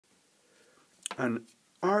an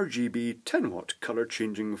RGB 10 watt colour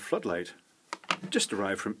changing floodlight. Just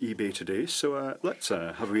arrived from eBay today, so let's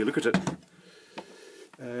have a wee look at it.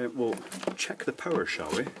 We'll check the power, shall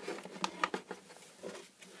we?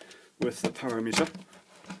 With the power meter.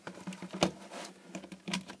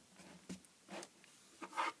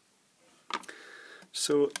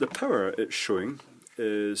 So the power it's showing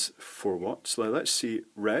is 4 watts. Now let's see,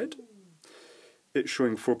 red, it's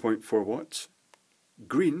showing 4.4 watts.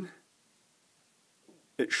 Green,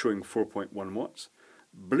 it's showing 4.1 watts.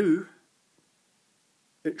 Blue,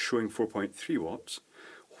 it's showing 4.3 watts.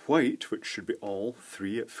 White, which should be all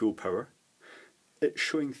 3 at full power, it's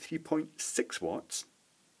showing 3.6 watts.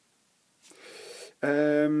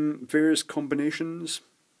 Various combinations.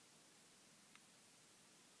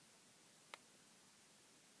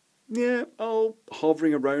 Yeah, all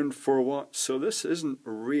hovering around 4 watts, so this isn't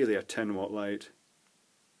really a 10 watt light.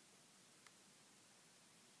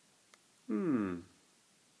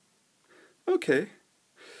 Okay.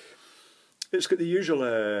 It's got the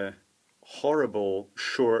usual horrible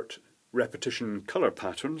short repetition colour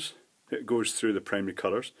patterns. It goes through the primary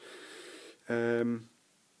colours. Either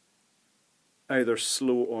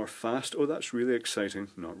slow or fast. Oh, that's really exciting.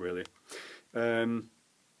 Not really.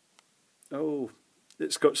 Oh,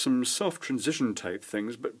 it's got some soft transition type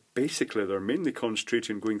things, but basically they're mainly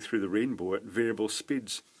concentrating on going through the rainbow at variable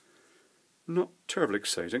speeds. Not terribly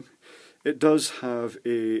exciting. It does have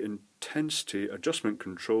a intensity adjustment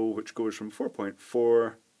control which goes from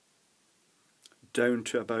 4.4 down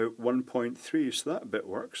to about 1.3, so that bit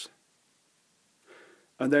works.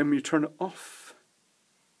 And then when you turn it off,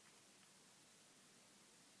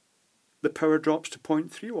 the power drops to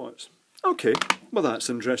 0.3 watts. Okay, well that's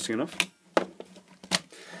interesting enough.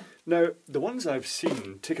 Now, the ones I've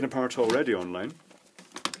seen taken apart already online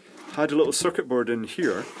had a little circuit board in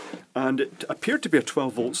here, and it appeared to be a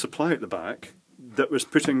 12 volt supply at the back that was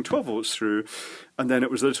putting 12 volts through, and then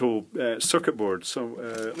it was a little circuit board. So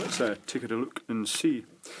let's take it a look and see.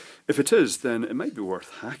 If it is, then it might be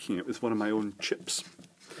worth hacking it with one of my own chips,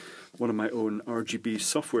 one of my own RGB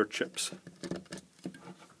software chips.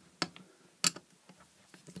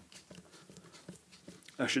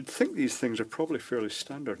 I should think these things are probably fairly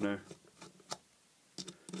standard now.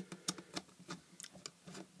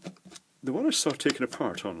 The one I saw taken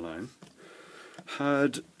apart online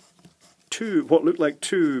had what looked like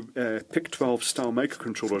two PIC12 style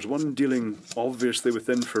microcontrollers, one dealing obviously with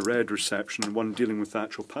infrared reception and one dealing with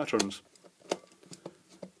actual patterns.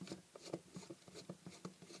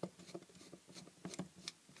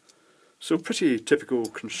 So pretty typical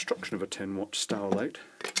construction of a 10 watt style light.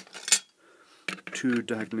 2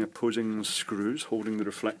 diagonally opposing screws holding the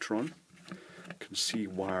reflector on. You can see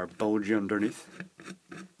wire bulgy underneath.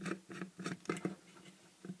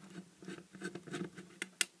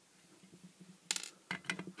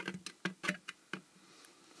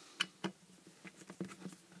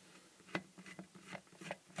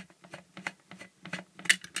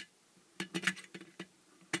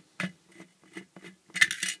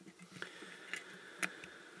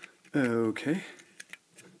 Okay.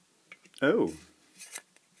 Oh.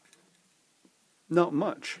 Not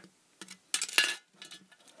much.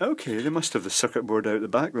 Okay, they must have the circuit board out the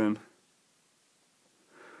back then.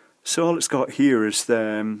 So all it's got here is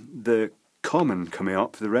the common coming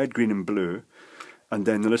up, the red, green and blue, and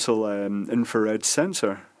then the little infrared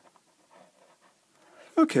sensor.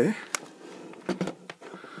 Okay.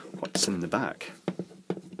 What's in the back?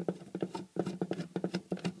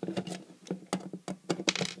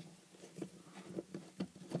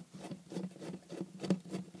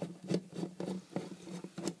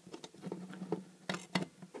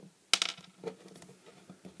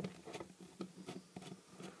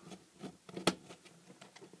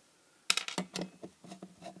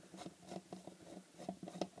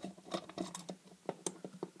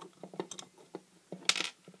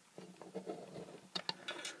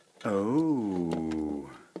 Oh,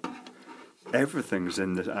 everything's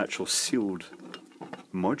in the actual sealed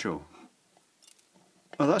module.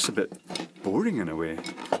 Oh, that's a bit boring in a way.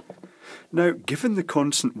 Now, given the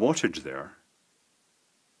constant wattage there,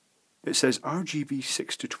 it says RGB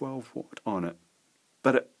 6 to 12 watt on it,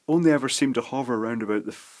 but it only ever seemed to hover around about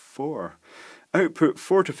the 4. Output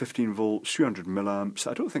 4 to 15 volts, 300 milliamps.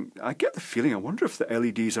 I get the feeling, I wonder if the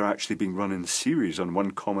LEDs are actually being run in series on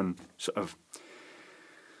one common sort of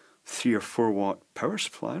 3 or 4 watt power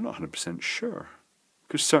supply. I'm not 100% sure,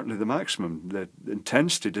 because certainly the maximum, the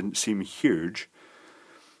intensity didn't seem huge,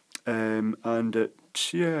 and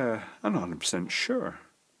yeah, I'm not 100% sure.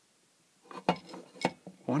 I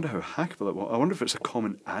wonder how hackable it was. I wonder if it's a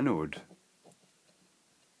common anode.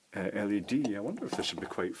 LED. I wonder if this would be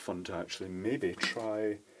quite fun to actually maybe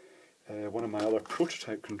try one of my other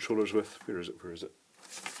prototype controllers with. Where is it? Where is it?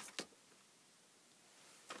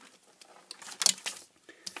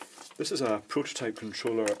 This is a prototype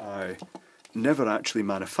controller I never actually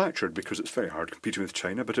manufactured because it's very hard competing with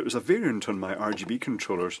China, but it was a variant on my RGB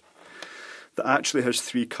controllers that actually has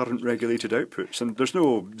 3 current regulated outputs, and there's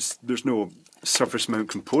no surface mount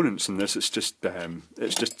components in this. It's just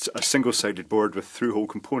a single-sided board with through-hole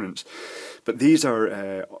components. But these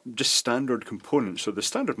are just standard components, so the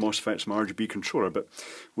standard MOSFET's my RGB controller, but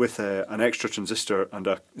with an extra transistor and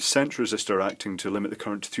a sense resistor acting to limit the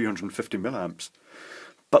current to 350 milliamps.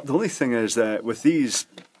 But the only thing is that with these,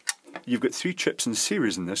 you've got 3 chips in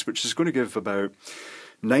series in this, which is going to give about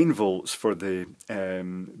 9 volts for the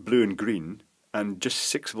blue and green, and just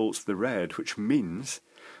 6 volts for the red, which means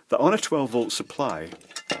that on a 12 volt supply,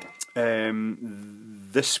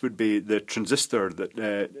 this would be the transistor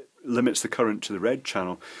that limits the current to the red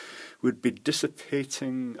channel, would be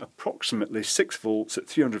dissipating approximately 6 volts at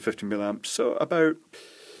 350 milliamps, so about,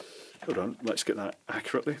 hold on, let's get that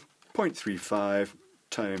accurately, 0.35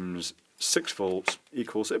 times 6 volts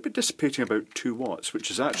equals, it'd be dissipating about 2 watts,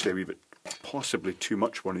 which is actually a wee bit possibly too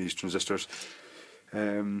much one of these transistors,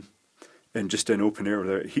 and just in open air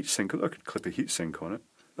without a heatsink. I could clip a heatsink on it.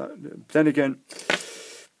 Then again,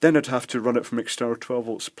 then I'd have to run it from external 12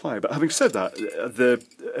 volt supply. But having said that, the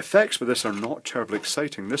effects with this are not terribly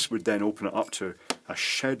exciting. This would then open it up to a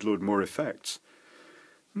shed load more effects.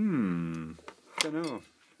 Don't know.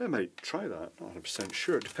 I might try that. Not 100%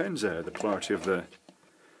 sure. It depends the polarity of the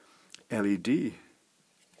LED.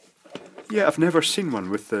 Yeah, I've never seen one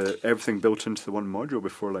with everything built into the one module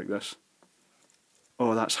before like this.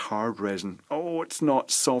 Oh, that's hard resin. Oh, it's not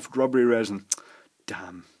soft rubbery resin.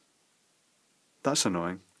 Damn. That's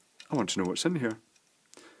annoying. I want to know what's in here.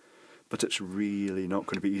 But it's really not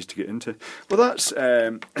going to be easy to get into. Well, that's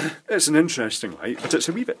it's an interesting light, but it's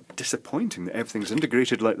a wee bit disappointing that everything's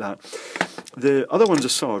integrated like that. The other ones I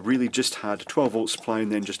saw really just had a 12 volt supply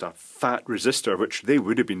and then just a fat resistor, which they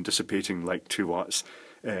would have been dissipating like 2 watts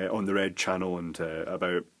on the red channel, and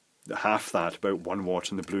about half that, about 1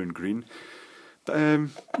 watt in the blue and green. But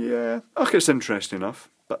yeah, okay, it's interesting enough,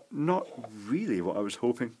 but not really what I was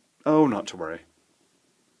hoping. Oh, not to worry.